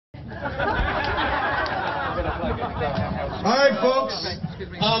All right, folks.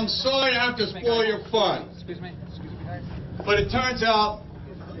 I'm sorry to have to spoil your fun. But it turns out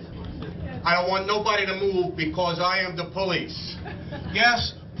I don't want nobody to move because I am the police.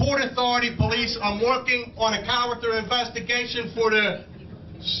 Yes, Port Authority Police, I'm working on a character investigation for the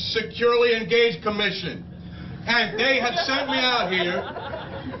Securely Engaged Commission. And they have sent me out here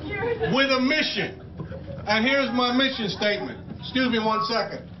with a mission. And here's my mission statement. Excuse me 1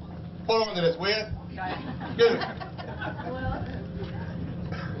 second. Hold on to this, will you? Excuse me.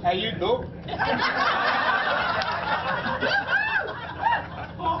 How you doing?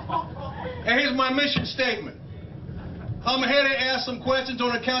 And here's my mission statement. I'm here to ask some questions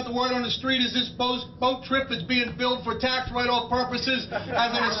on account the word on the street is this boat trip that's being billed for tax write-off purposes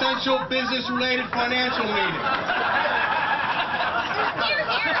as an essential business-related financial meeting.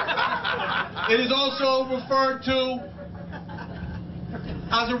 It is also referred to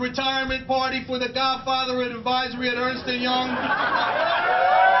as a retirement party for the Godfather of Advisory at Ernst & Young.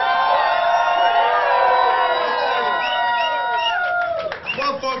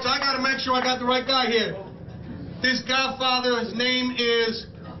 Well, folks, I got to make sure I got the right guy here. This Godfather, his name is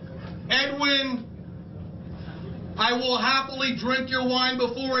Edwin. I will happily drink your wine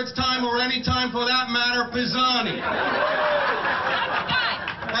before it's time, or any time for that matter, Pisani.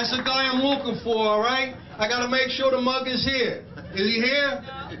 That's the guy I'm looking for, all right? I got to make sure the mug is here. Is he here?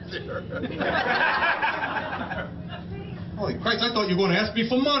 Holy Christ, I thought you were going to ask me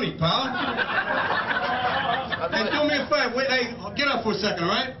for money, pal. And do me a favor. Wait, hey, get up for a second,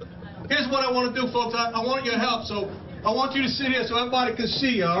 all right? Here's what I want to do, folks. I want your help, so I want you to sit here so everybody can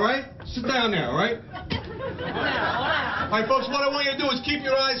see you, all right? Sit down there, all right? All right, folks, what I want you to do is keep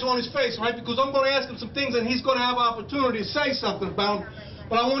your eyes on his face, all right? Because I'm going to ask him some things, and he's going to have an opportunity to say something about them.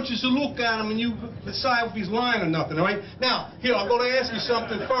 But I want you to look at him and you decide if he's lying or nothing, all right? Now, here, I'm going to ask you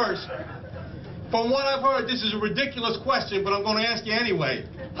something first. From what I've heard, this is a ridiculous question, but I'm going to ask you anyway.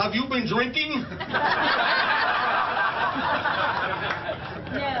 Have you been drinking?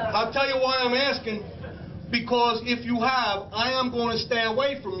 I'll tell you why I'm asking. Because if you have, I am going to stay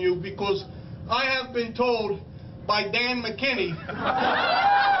away from you because I have been told by Dan McKinney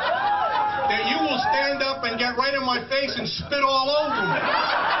that you will stand up and get right in my face and spit all over me.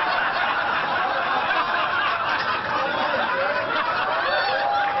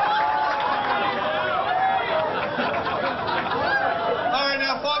 All right,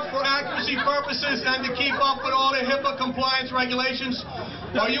 now, folks, for accuracy purposes and to keep up with all the HIPAA compliance regulations,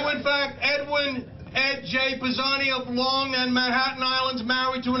 are you, in fact, Edwin Ed J. Pisani of Long and Manhattan Islands,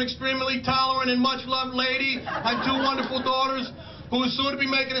 married to an extremely tolerant and much-loved lady and 2 wonderful daughters, who is soon to be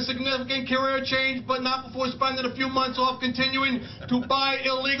making a significant career change, but not before spending a few months off continuing to buy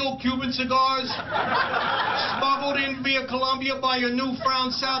illegal Cuban cigars smuggled in via Colombia by your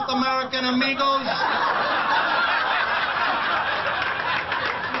newfound South American amigos?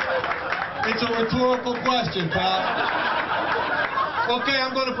 It's a rhetorical question, pal. Okay,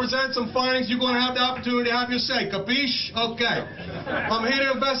 I'm going to present some findings. You're going to have the opportunity to have your say. Capiche? Okay. I'm here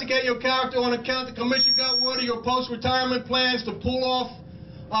to investigate your character on account the commission got word of your post-retirement plans to pull off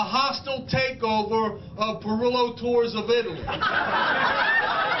a hostile takeover of Perillo tours of Italy.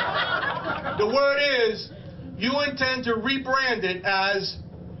 The word is you intend to rebrand it as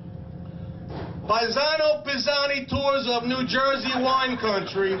Paisano Pisani Tours of New Jersey Wine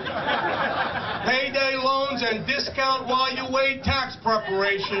Country, Payday Loans and Discount While You Wait Tax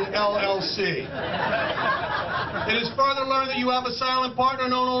Preparation, LLC. It is further learned that you have a silent partner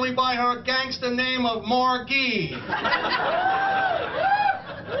known only by her gangster name of Margee.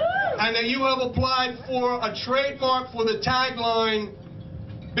 And that you have applied for a trademark for the tagline,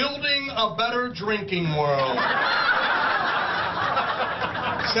 Building a Better Drinking World.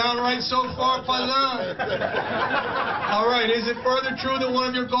 Sound right so far, Paisan? All right, is it further true that one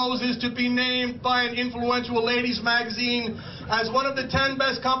of your goals is to be named by an influential ladies magazine as one of the 10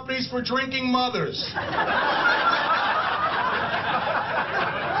 best companies for drinking mothers?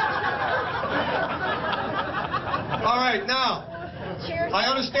 All right, now, I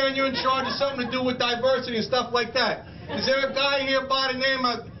understand you're in charge of something to do with diversity and stuff like that. Is there a guy here by the name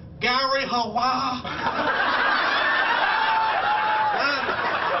of Gary Hawa?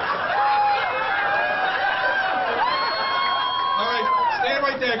 Stand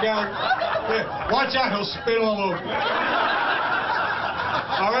right there, Gary. Yeah. Watch out, he'll spit all over you.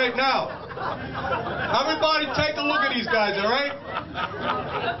 All right, now, everybody take a look at these guys, all right?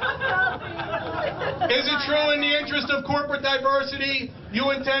 Is it true in the interest of corporate diversity, you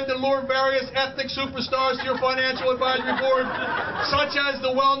intend to lure various ethnic superstars to your financial advisory board, such as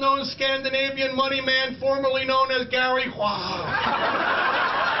the well-known Scandinavian money man formerly known as Gary Hua?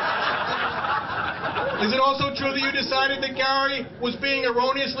 Is it also true that you decided that Gary was being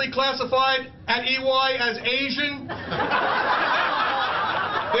erroneously classified at EY as Asian?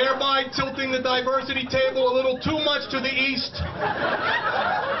 Thereby tilting the diversity table a little too much to the east.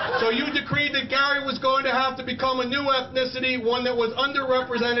 So you decreed that Gary was going to have to become a new ethnicity, one that was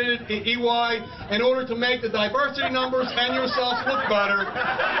underrepresented at EY, in order to make the diversity numbers and yourself look better.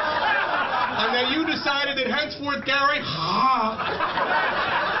 And that you decided that henceforth Gary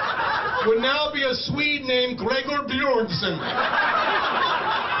would now be a Swede named Gregor Bjornsson.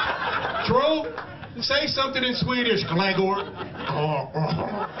 True? Say something in Swedish, Gregor.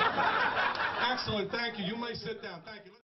 Excellent, thank you. You may sit down. Thank you.